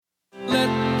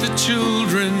the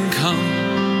children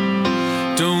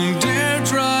come. Don't dare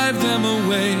drive them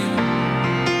away.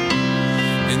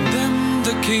 In them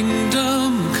the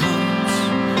kingdom comes.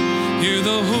 Hear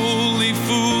the holy,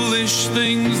 foolish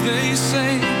things they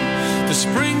say. The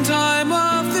springtime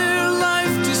of their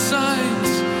life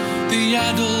decides the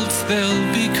adults they'll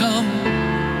become.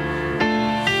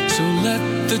 So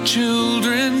let the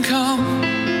children come.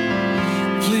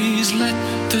 Please let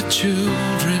the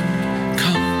children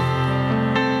come.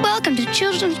 Welcome to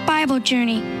Children's Bible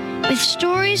Journey, with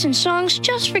stories and songs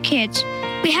just for kids.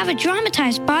 We have a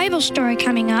dramatized Bible story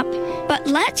coming up, but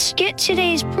let's get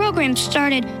today's program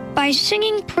started by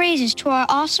singing praises to our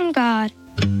awesome God.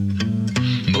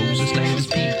 Moses led his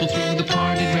people through the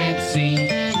parted Red Sea.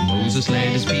 Moses led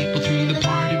his people through the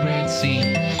parted Red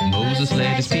Sea. Moses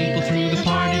led his people through the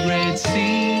parted Red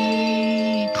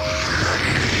Sea.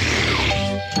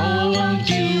 Oh, won't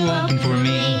you open for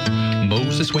me?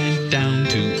 Moses went down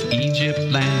to Egypt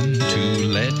land to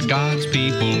let God's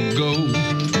people go.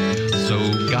 So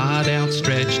God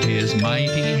outstretched his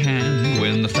mighty hand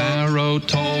when the Pharaoh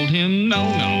told him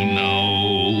no, no,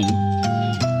 no.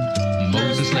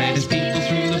 Moses led his people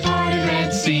through the parted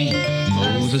Red Sea.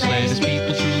 Moses led his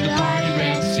people through the parted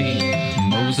Red Sea.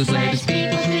 Moses led his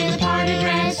people through the parted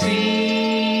Red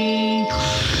Sea.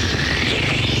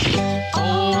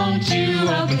 Oh, won't you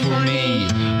open for me?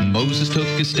 Moses took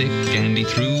a stick and he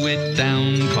threw it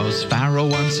down, 'cause Pharaoh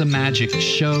wants a magic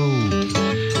show.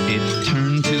 It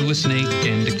turned to a snake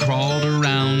and it crawled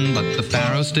around, but the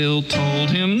Pharaoh still told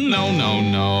him no, no,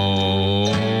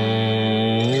 no.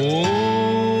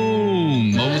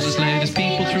 Moses led his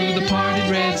people through the parted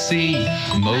Red Sea.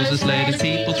 Moses led his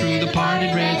people through the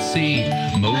parted Red Sea.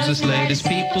 Moses led his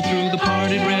people through the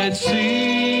parted Red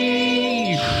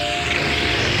Sea.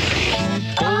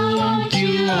 Oh, won't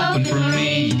you open for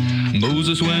me?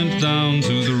 Moses went down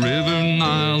to the river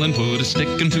Nile and put a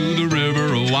stick into the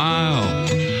river a while.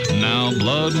 Now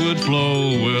blood would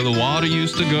flow where the water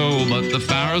used to go, but the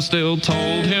Pharaoh still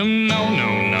told him no,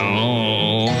 no,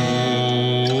 no.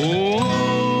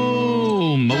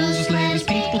 Moses led his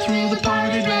people through the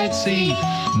parted Red Sea.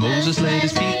 Moses led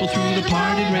his people through the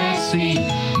parted Red Sea.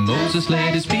 Moses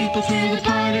led his people through the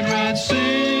parted Red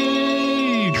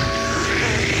Sea.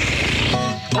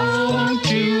 Oh, won't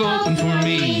you open for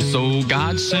me? So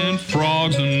God sent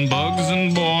frogs and bugs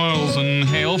and boils and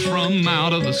hail from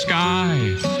out of the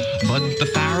sky. But the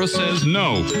Pharaoh says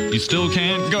no, you still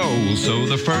can't go. So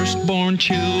the firstborn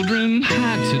children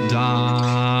had to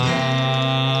die.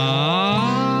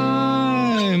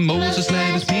 Moses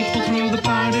led his people through the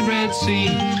parted Red Sea.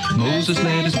 Moses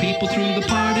led his people through the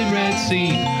parted Red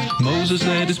Sea. Moses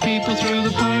led his people through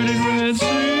the parted Red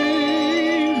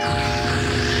Sea.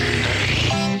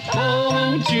 Oh,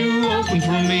 won't you open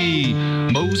for me?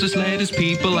 Moses led his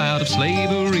people out of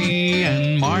slavery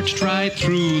and marched right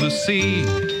through the sea.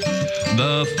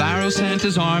 The Pharaoh sent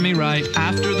his army right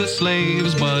after the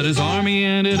slaves, but his army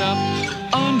ended up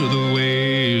under the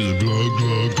waves. Glug,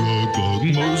 glug, glug, glug.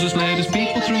 Moses led his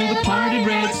people through the parted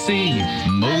Red Sea.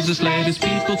 Moses led his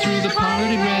people through the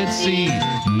parted Red Sea.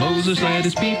 Moses led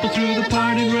his people through the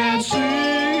parted Red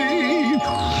Sea.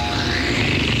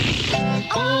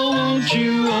 Oh, won't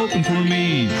you open for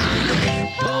me?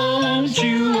 Oh, won't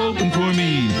you open for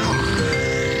me?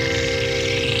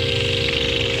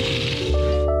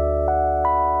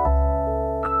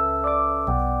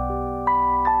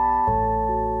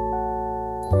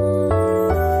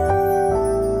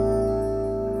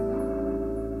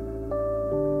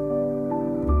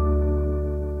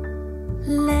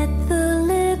 Let the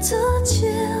little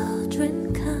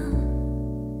children come.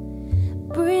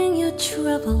 Bring your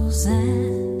troubles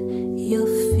and your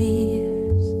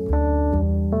fears.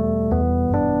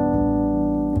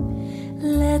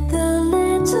 Let the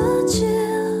little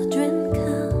children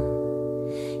come.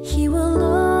 He will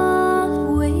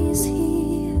always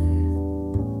hear.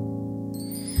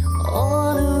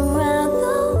 All around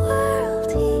the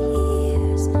world he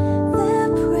hears their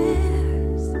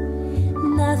prayers.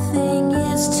 Nothing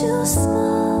is too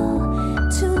small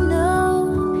to know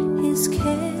his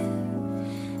care.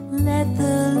 Let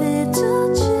the little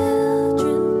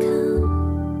children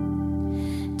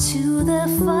come to the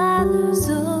Father's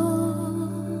open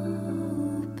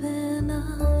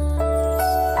arms.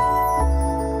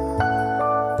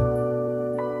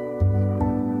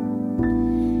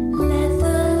 Let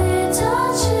the little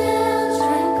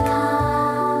children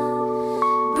come.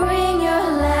 Bring your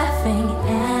laughing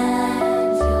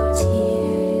and your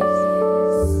tears.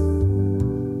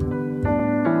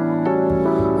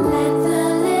 Let the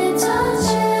little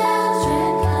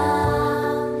children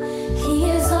come. He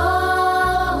is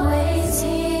always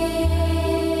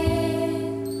here.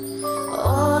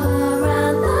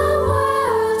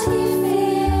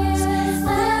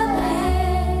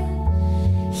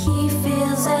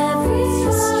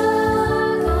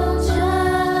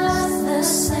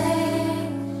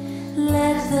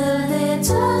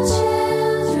 little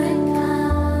children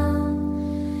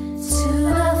come to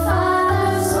the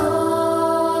Father's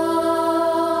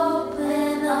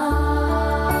open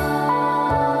arms.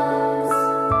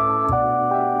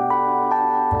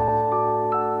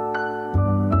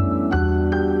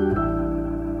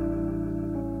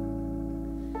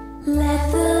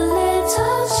 Let the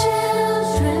little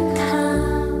children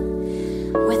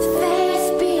come with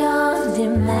faith beyond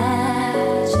imagining.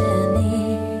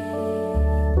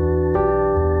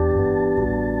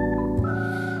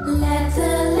 Let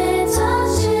the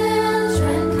little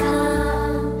children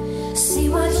come, see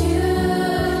what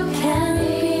you can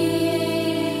be.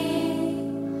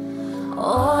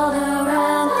 All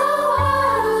around the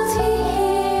world he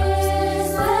hears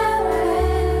their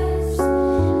prayers.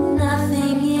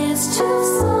 Nothing is too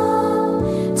small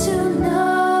to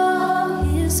know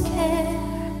his care.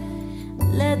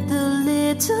 Let the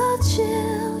little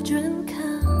children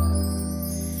come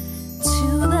to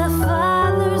the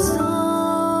Father's open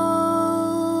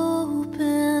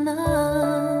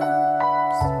arms.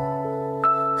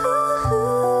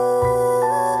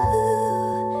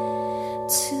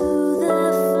 To the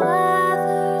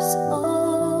Father's open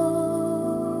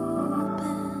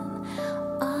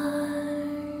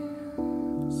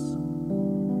arms.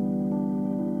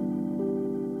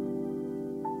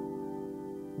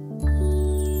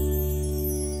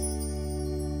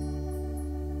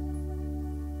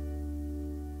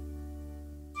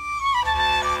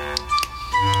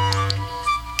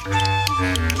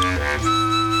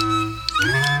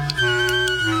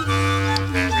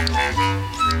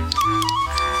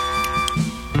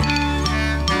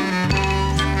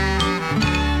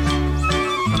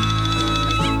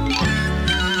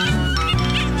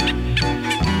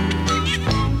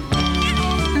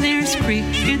 There's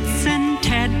crickets and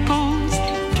tadpoles,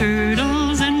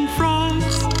 turtles and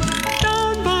frogs,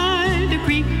 down by the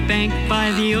creek bank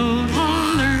by the old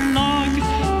holler log.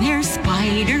 There's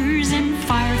spiders and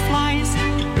fireflies,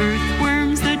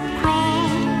 earthworms that crawl,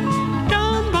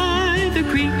 down by the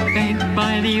creek bank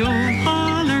by the old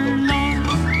holler log.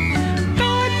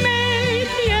 God made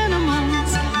the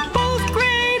animals, both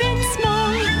great and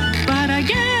small, but I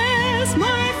guess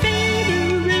my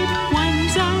favorite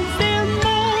ones of them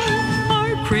all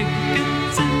are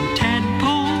crickets and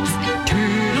tadpoles,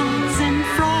 turtles and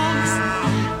frogs,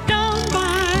 down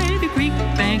by the creek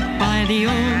bank by the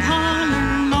old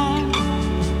holler log.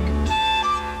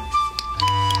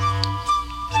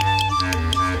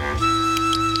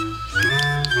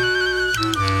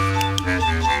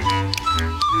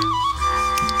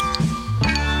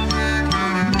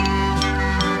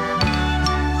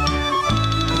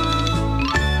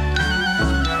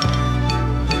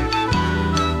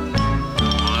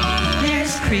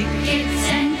 There's crickets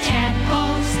and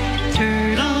tadpoles,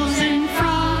 turtles and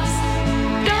frogs,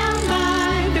 down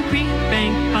by the creek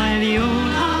bank by the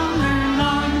old holler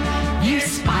log. There's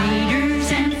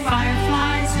spiders and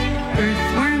fireflies,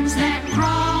 earthworms that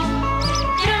crawl,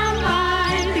 down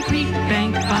by the creek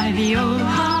bank by the old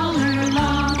holler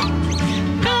log.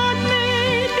 God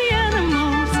made the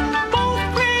animals, both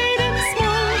great and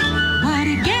small, but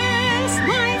I guess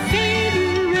my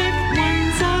favorite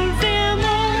ones of them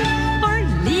all are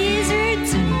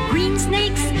lizards and green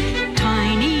snakes,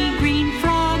 tiny green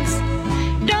frogs,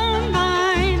 down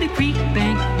by the creek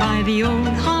bank by the old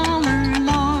holler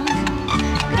log.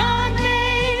 God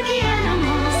made the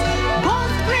animals,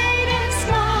 both great and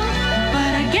small,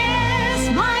 but I guess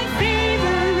my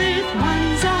favorite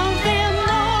ones of them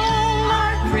all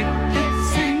are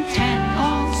crickets and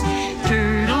tadpoles,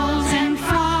 turtles and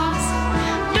frogs,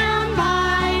 down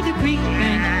by the creek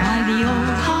bank by the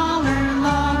old holler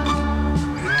log.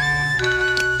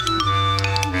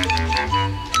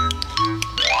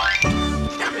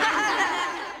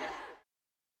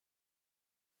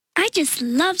 I just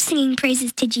love singing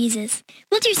praises to Jesus.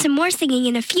 We'll do some more singing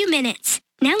in a few minutes.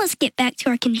 Now let's get back to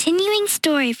our continuing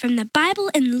story from the Bible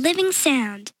in Living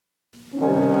Sound.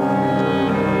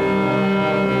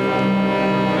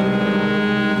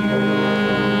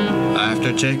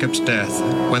 After Jacob's death,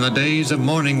 when the days of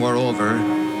mourning were over,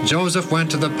 Joseph went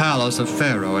to the palace of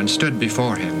Pharaoh and stood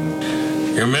before him.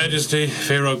 Your Majesty,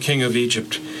 Pharaoh, King of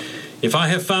Egypt, if I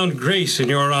have found grace in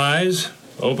your eyes,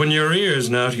 open your ears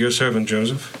now to your servant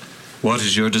Joseph. What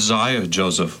is your desire,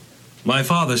 Joseph? My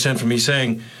father sent for me,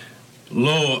 saying,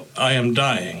 Lo, I am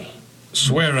dying.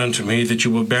 Swear unto me that you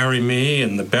will bury me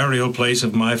in the burial place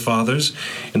of my fathers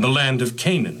in the land of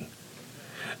Canaan.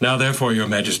 Now therefore, your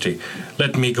Majesty,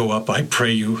 let me go up, I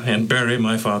pray you, and bury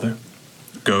my father.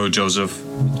 Go, Joseph,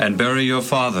 and bury your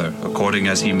father according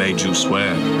as he made you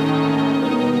swear.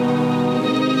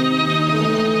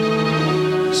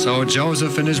 So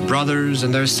Joseph and his brothers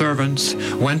and their servants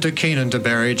went to Canaan to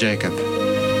bury Jacob.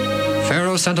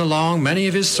 Pharaoh sent along many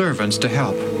of his servants to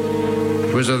help.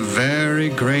 It was a very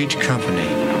great company.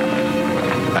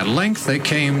 At length they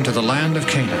came to the land of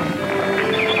Canaan.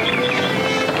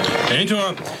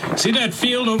 Ator, see that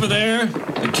field over there?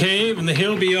 The cave and the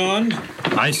hill beyond?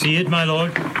 I see it, my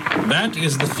lord. That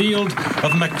is the field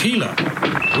of Machpelah,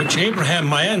 which Abraham,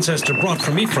 my ancestor, brought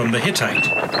for me from the Hittite.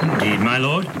 Indeed, my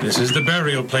lord. This is the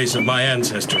burial place of my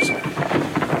ancestors.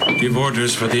 Give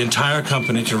orders for the entire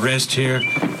company to rest here,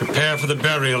 prepare for the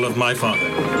burial of my father.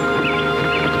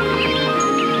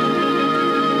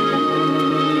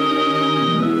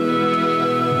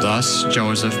 Thus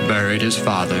Joseph buried his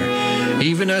father,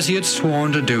 even as he had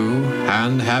sworn to do,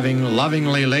 and having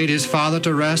lovingly laid his father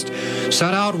to rest,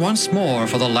 set out once more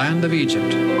for the land of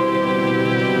Egypt.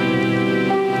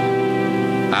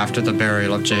 After the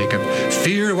burial of Jacob,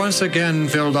 fear once again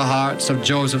filled the hearts of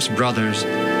Joseph's brothers.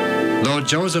 Though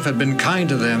Joseph had been kind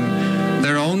to them,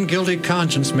 their own guilty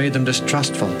conscience made them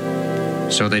distrustful.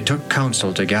 So they took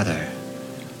counsel together.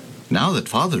 Now that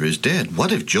father is dead,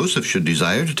 what if Joseph should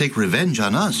desire to take revenge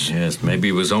on us? Yes, maybe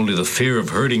it was only the fear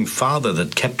of hurting father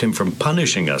that kept him from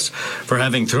punishing us for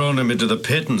having thrown him into the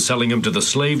pit and selling him to the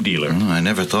slave dealer. I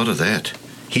never thought of that.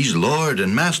 He's lord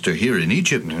and master here in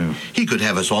Egypt. He could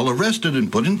have us all arrested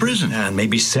and put in prison. And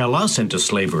maybe sell us into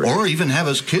slavery. Or even have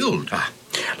us killed.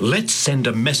 Let's send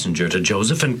a messenger to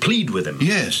Joseph and plead with him.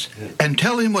 Yes, and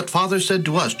tell him what father said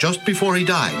to us just before he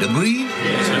died. Agreed?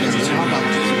 Yes.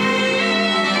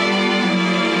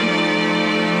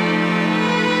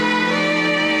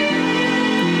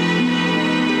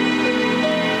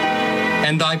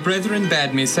 And thy brethren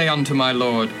bade me say unto my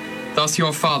lord, thus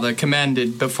your father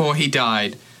commanded before he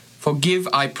died, Forgive,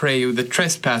 I pray you, the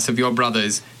trespass of your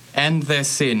brothers, and their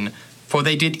sin, for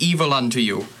they did evil unto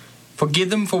you. Forgive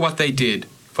them for what they did,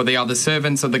 for they are the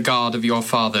servants of the God of your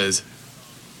fathers.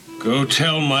 Go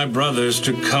tell my brothers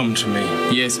to come to me.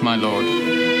 Yes, my lord.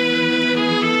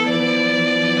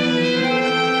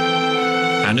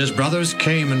 And his brothers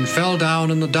came and fell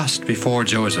down in the dust before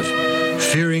Joseph,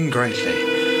 fearing greatly,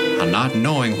 and not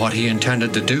knowing what he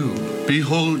intended to do.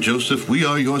 Behold, Joseph, we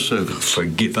are your servants.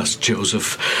 Forgive us,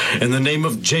 Joseph. In the name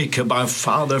of Jacob, our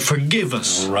father, forgive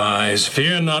us. Arise,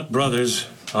 fear not, brothers.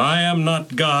 I am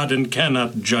not God and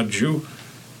cannot judge you.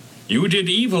 You did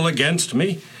evil against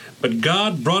me, but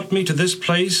God brought me to this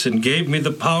place and gave me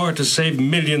the power to save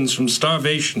millions from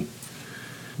starvation.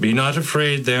 Be not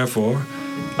afraid, therefore.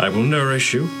 I will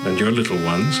nourish you and your little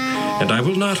ones, and I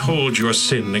will not hold your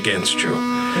sin against you.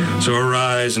 So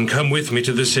arise and come with me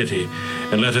to the city,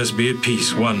 and let us be at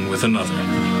peace one with another.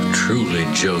 Truly,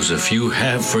 Joseph, you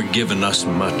have forgiven us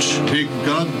much. May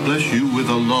God bless you with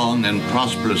a long and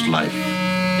prosperous life.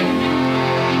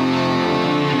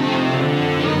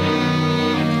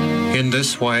 In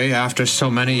this way, after so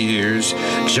many years,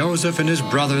 Joseph and his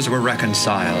brothers were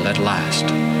reconciled at last.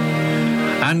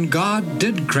 And God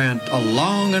did grant a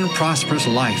long and prosperous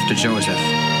life to Joseph.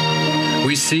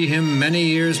 We see him many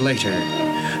years later.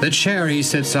 The chair he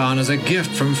sits on is a gift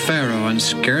from Pharaoh and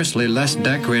scarcely less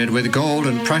decorated with gold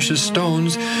and precious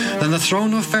stones than the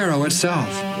throne of Pharaoh itself.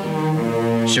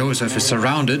 Joseph is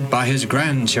surrounded by his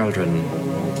grandchildren.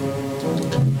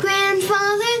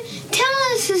 Grandfather, tell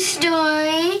us a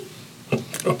story.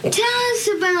 Tell us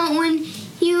about when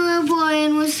you were a boy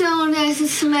and were sold as a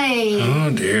slave. Oh,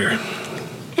 dear.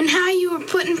 And how you were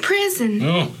put in prison.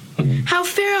 Oh. How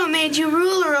Pharaoh made you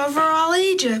ruler over all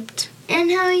Egypt.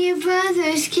 And how your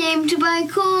brothers came to buy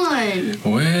corn.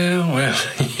 Well,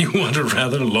 you want a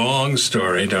rather long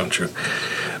story, don't you?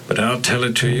 But I'll tell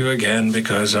it to you again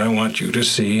because I want you to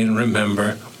see and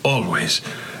remember always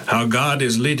how God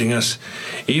is leading us,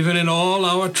 even in all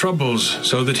our troubles,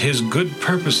 so that his good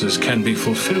purposes can be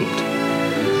fulfilled.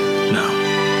 Now,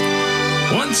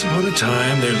 once upon a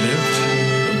time there lived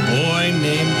a boy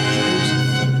named Joseph.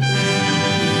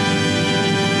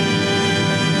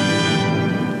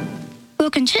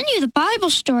 We'll continue the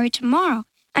Bible story tomorrow,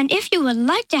 and if you would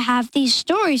like to have these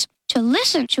stories to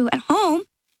listen to at home,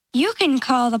 you can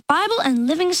call the Bible and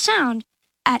Living Sound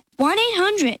at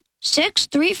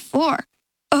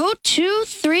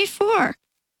 1-800-634-0234.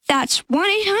 That's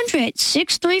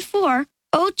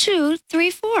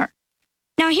 1-800-634-0234.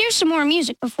 Now here's some more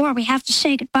music before we have to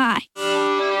say goodbye.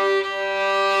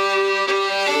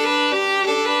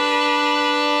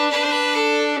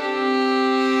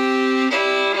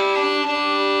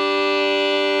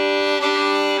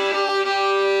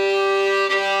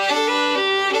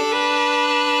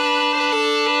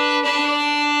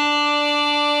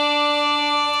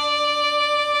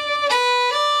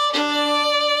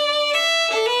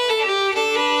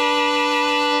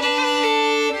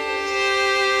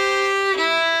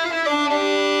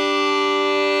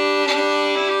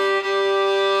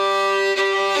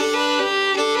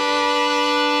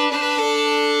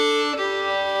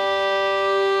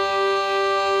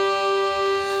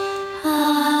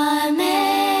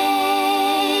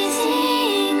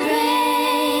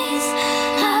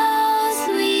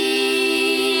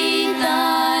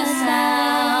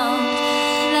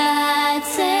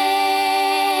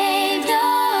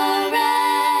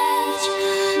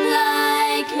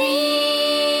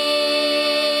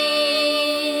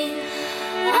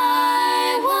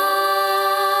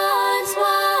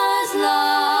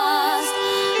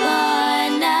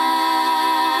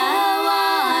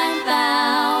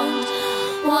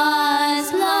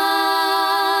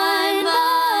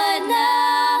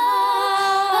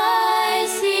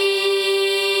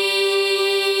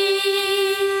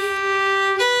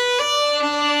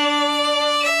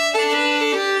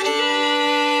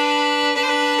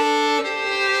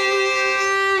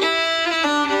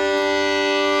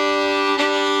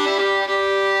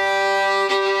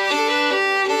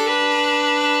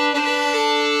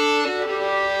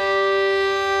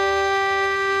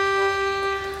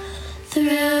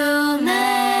 Through many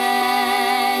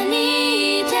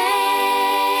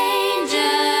dangers,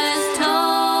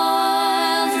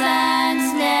 toils, and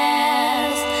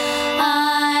snares,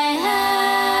 I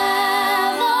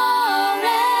have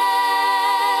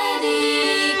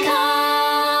already come.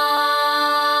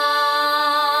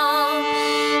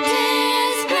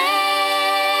 Disgrace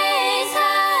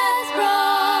has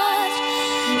brought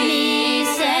me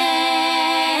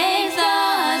safe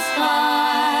thus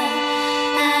far,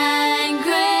 and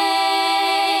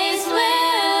grace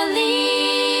will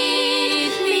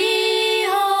lead me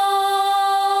home.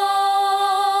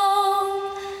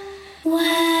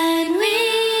 When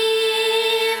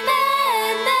we've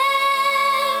been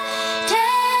there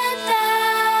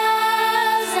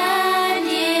 10,000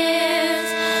 years,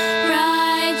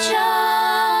 bright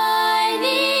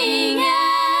shining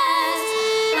as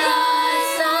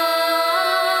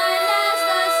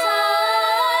the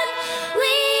sun,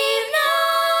 we've no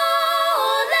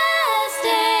less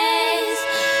days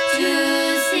to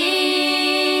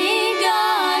sing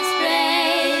God's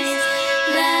praise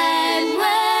than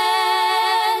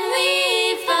when we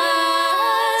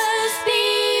first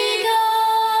begun.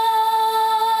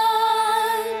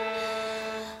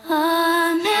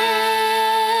 Amazing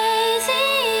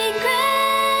grace,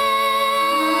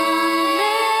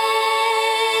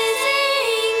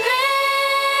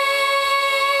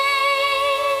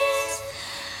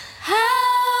 how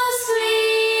sweet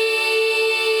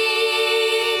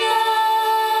the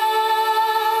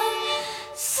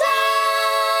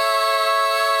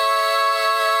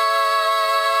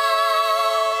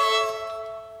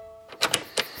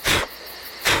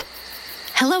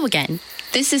Hello again.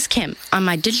 This is Kim on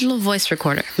my digital voice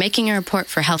recorder making a report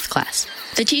for health class.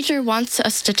 The teacher wants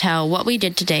us to tell what we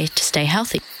did today to stay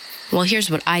healthy. Well, here's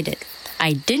what I did.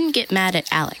 I didn't get mad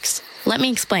at Alex. Let me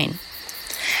explain.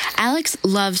 Alex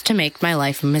loves to make my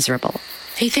life miserable.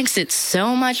 He thinks it's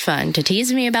so much fun to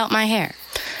tease me about my hair.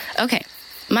 Okay,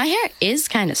 my hair is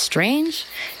kind of strange.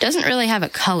 Doesn't really have a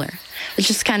color. It's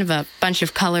just kind of a bunch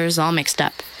of colors all mixed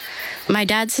up. My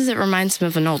dad says it reminds him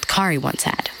of an old car he once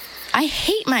had. I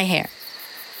hate my hair.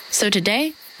 So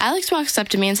today, Alex walks up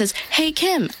to me and says, "Hey,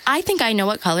 Kim, I think I know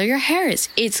what color your hair is.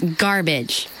 It's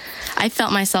garbage." I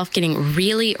felt myself getting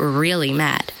really, really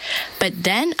mad. But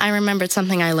then I remembered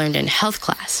something I learned in health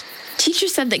class. Teacher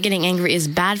said that getting angry is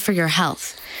bad for your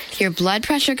health. Your blood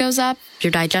pressure goes up,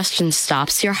 your digestion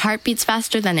stops, your heart beats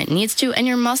faster than it needs to, and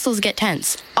your muscles get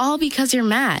tense, all because you're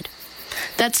mad.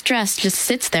 That stress just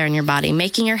sits there in your body,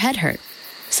 making your head hurt.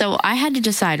 So I had to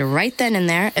decide right then and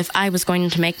there if I was going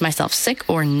to make myself sick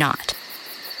or not.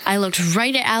 I looked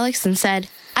right at Alex and said,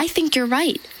 "I think you're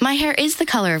right. My hair is the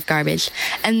color of garbage,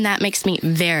 and that makes me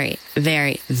very,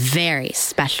 very, very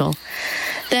special."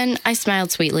 Then I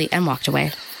smiled sweetly and walked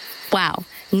away. Wow,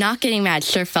 not getting mad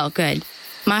sure felt good.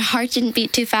 My heart didn't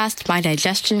beat too fast, my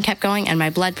digestion kept going, and my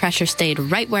blood pressure stayed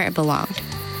right where it belonged.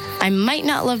 I might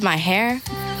not love my hair,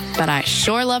 but I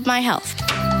sure love my health.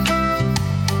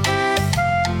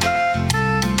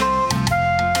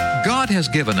 God has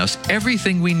given us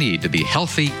everything we need to be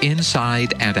healthy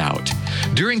inside and out.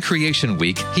 During Creation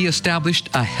Week, He established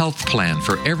a health plan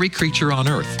for every creature on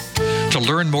earth. To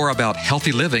learn more about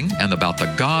healthy living and about the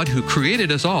God who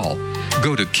created us all,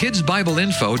 go to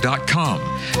kidsbibleinfo.com.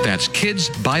 That's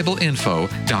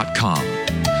kidsbibleinfo.com.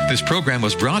 This program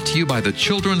was brought to you by the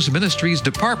Children's Ministries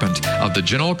Department of the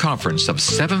General Conference of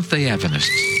Seventh-day Adventists.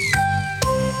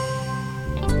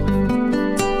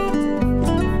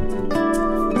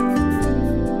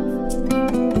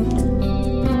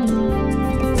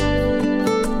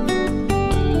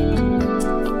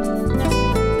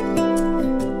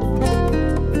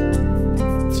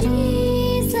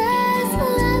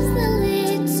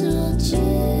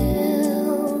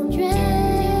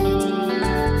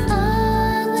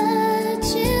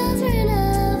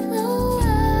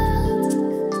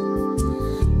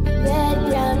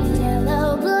 brown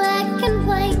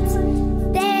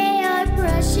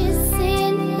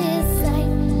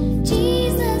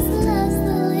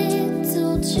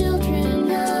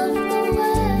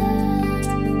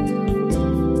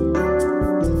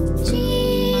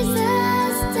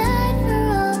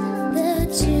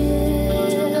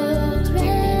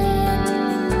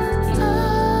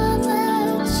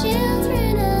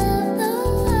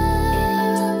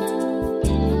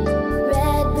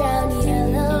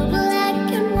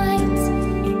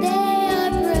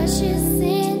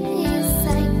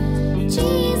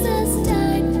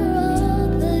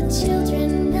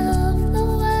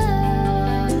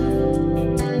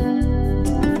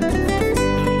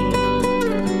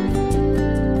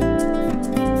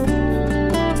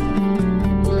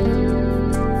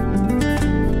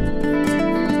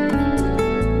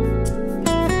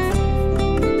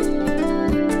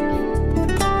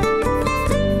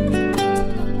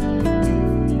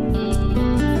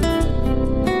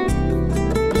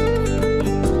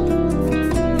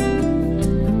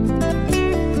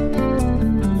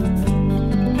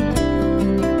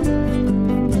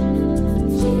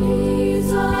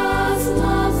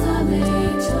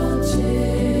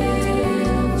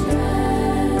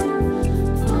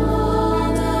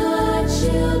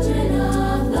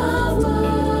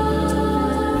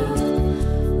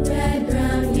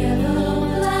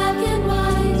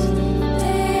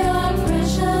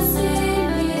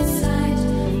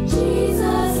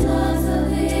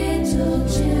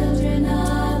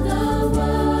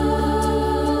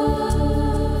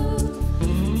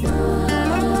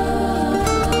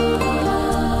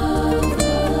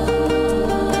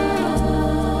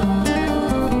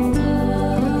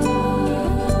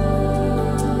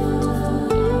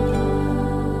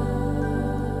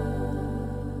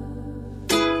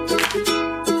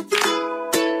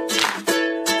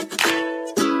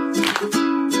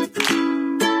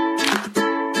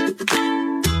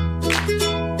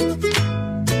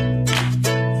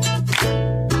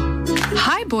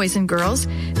boys and girls.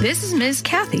 This is Ms.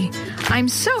 Kathy. I'm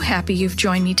so happy you've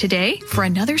joined me today for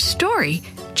another story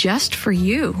just for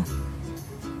you.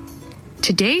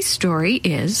 Today's story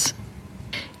is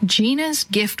Gina's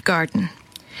Gift Garden.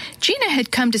 Gina had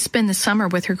come to spend the summer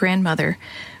with her grandmother.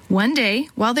 One day,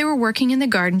 while they were working in the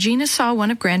garden, Gina saw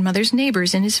one of grandmother's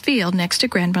neighbors in his field next to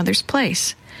grandmother's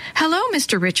place. "Hello,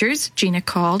 Mr. Richards," Gina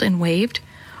called and waved.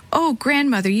 "Oh,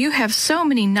 grandmother, you have so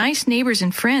many nice neighbors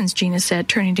and friends," Gina said,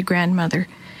 turning to grandmother.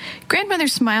 Grandmother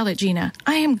smiled at Gina.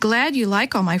 "I am glad you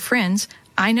like all my friends.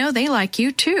 I know they like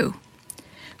you, too."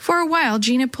 For a while,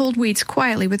 Gina pulled weeds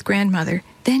quietly with grandmother.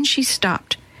 Then she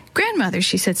stopped. "Grandmother,"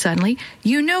 she said suddenly,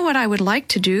 "you know what I would like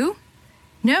to do?"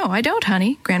 "No, I don't,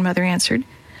 honey," grandmother answered.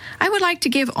 "I would like to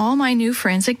give all my new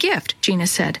friends a gift," Gina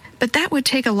said, "but that would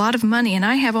take a lot of money, and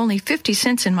I have only 50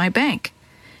 cents in my bank."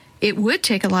 "It would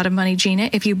take a lot of money,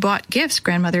 Gina, if you bought gifts,"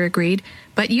 grandmother agreed,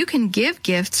 "but you can give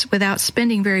gifts without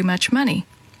spending very much money."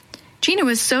 Gina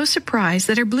was so surprised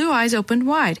that her blue eyes opened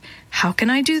wide. "How can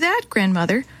I do that,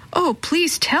 grandmother? Oh,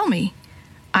 please tell me."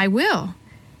 "I will."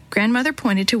 Grandmother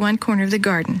pointed to one corner of the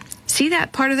garden. "See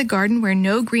that part of the garden where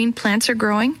no green plants are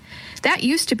growing? That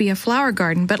used to be a flower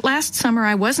garden, but last summer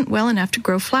I wasn't well enough to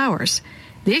grow flowers.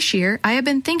 This year I have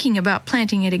been thinking about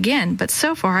planting it again, but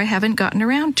so far I haven't gotten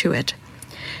around to it."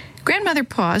 Grandmother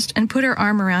paused and put her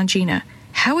arm around Gina.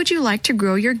 "How would you like to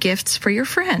grow your gifts for your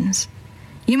friends?"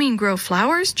 "You mean grow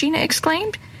flowers?" Gina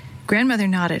exclaimed. Grandmother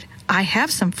nodded. "I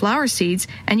have some flower seeds,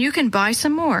 and you can buy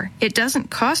some more. It doesn't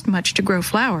cost much to grow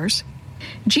flowers."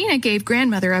 Gina gave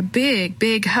grandmother a big,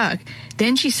 big hug.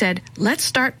 Then she said, "Let's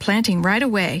start planting right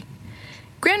away."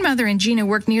 Grandmother and Gina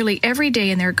worked nearly every day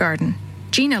in their garden.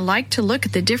 Gina liked to look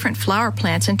at the different flower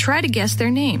plants and try to guess their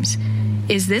names.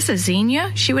 "Is this a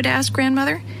zinnia?" she would ask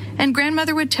grandmother, and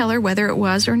grandmother would tell her whether it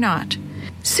was or not.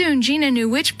 Soon Gina knew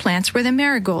which plants were the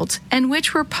marigolds and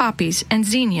which were poppies and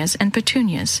zinnias and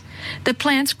petunias. The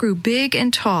plants grew big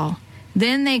and tall.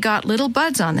 Then they got little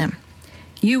buds on them.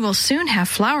 "You will soon have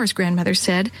flowers," grandmother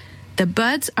said. "The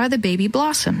buds are the baby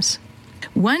blossoms."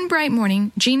 One bright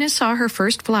morning, Gina saw her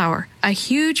first flower. A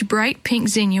huge, bright pink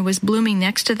zinnia was blooming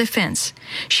next to the fence.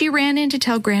 She ran in to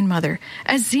tell grandmother,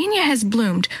 "A zinnia has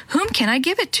bloomed. Whom can I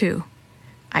give it to?"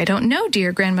 "I don't know,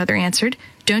 dear," grandmother answered.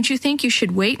 "Don't you think you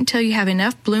should wait until you have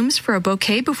enough blooms for a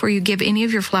bouquet before you give any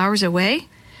of your flowers away?"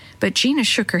 But Gina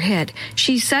shook her head.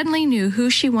 She suddenly knew who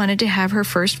she wanted to have her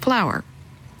first flower.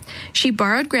 She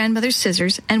borrowed grandmother's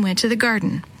scissors and went to the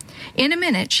garden. In a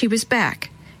minute, she was back.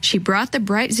 She brought the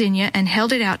bright zinnia and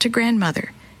held it out to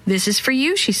grandmother. "This is for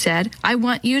you," she said. "I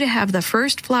want you to have the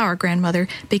first flower, grandmother,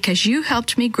 because you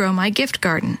helped me grow my gift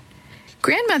garden."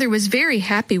 Grandmother was very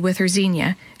happy with her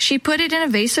zinnia. She put it in a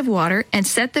vase of water and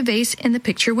set the vase in the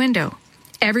picture window.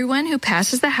 "Everyone who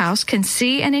passes the house can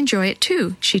see and enjoy it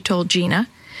too," she told Gina.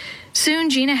 Soon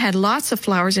Gina had lots of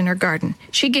flowers in her garden.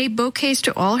 She gave bouquets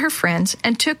to all her friends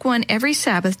and took one every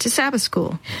Sabbath to Sabbath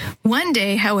school. One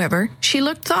day, however, she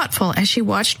looked thoughtful as she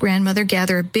watched grandmother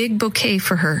gather a big bouquet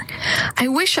for her. "I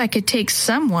wish I could take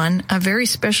someone a very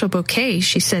special bouquet,"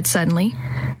 she said suddenly.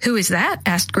 "Who is that?"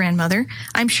 asked grandmother.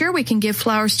 "I'm sure we can give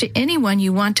flowers to anyone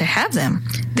you want to have them.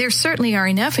 There certainly are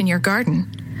enough in your garden."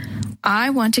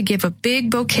 "I want to give a big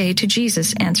bouquet to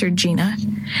Jesus," answered Gina.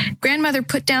 Grandmother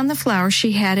put down the flowers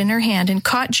she had in her hand and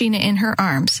caught Gina in her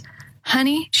arms.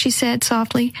 "Honey," she said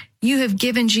softly, "you have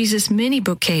given Jesus many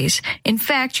bouquets. In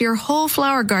fact, your whole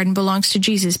flower garden belongs to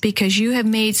Jesus because you have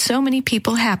made so many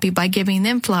people happy by giving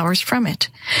them flowers from it.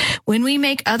 When we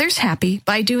make others happy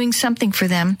by doing something for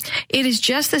them, it is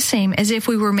just the same as if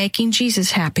we were making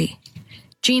Jesus happy."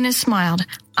 Gina smiled.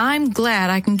 "I'm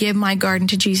glad I can give my garden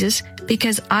to Jesus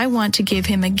because I want to give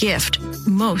him a gift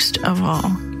most of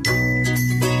all."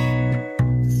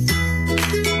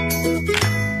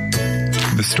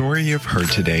 The story you've heard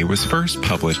today was first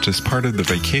published as part of the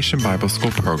Vacation Bible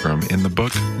School program in the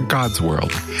book God's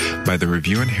World by the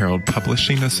Review and Herald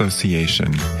Publishing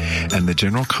Association and the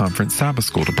General Conference Sabbath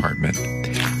School Department.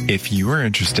 If you are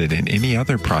interested in any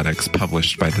other products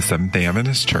published by the Seventh-day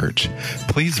Adventist Church,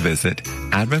 please visit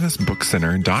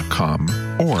AdventistBookCenter.com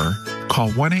or call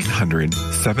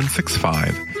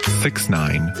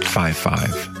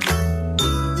 1-800-765-6955.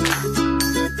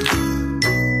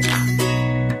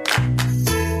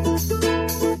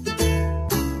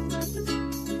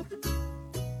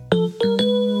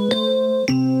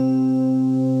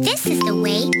 This is the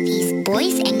way these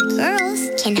boys and girls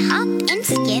can hop and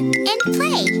skip and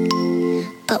play.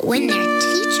 But when their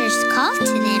teachers call to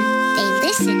them, they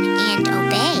listen and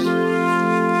obey.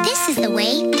 This is the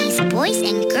way these boys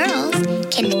and girls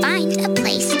can find a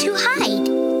place to hide.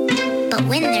 But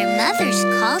when their mothers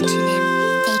call to them,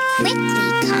 they quickly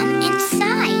come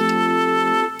inside.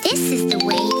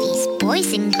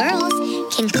 boys and girls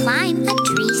can climb a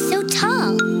tree so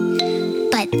tall,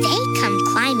 but they come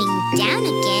climbing down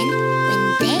again when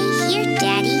they hear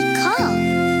Daddy call.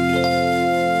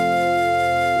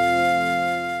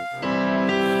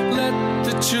 Let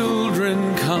the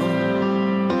children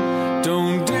come.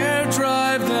 Don't dare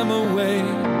drive them away.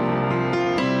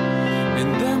 In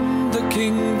them the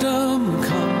kingdom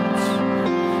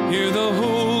comes. Hear the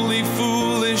holy,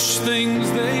 foolish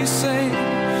things they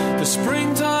say. The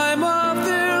springtime of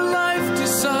their life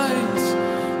decides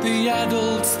the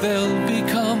adults they'll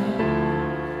become.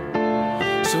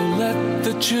 So let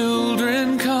the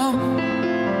children come.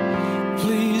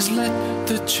 Please let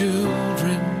the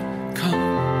children come.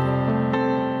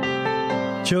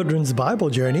 Children's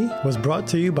Bible Journey was brought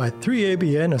to you by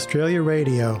 3ABN Australia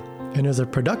Radio and is a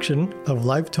production of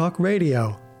Live Talk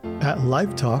Radio at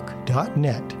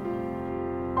livetalk.net.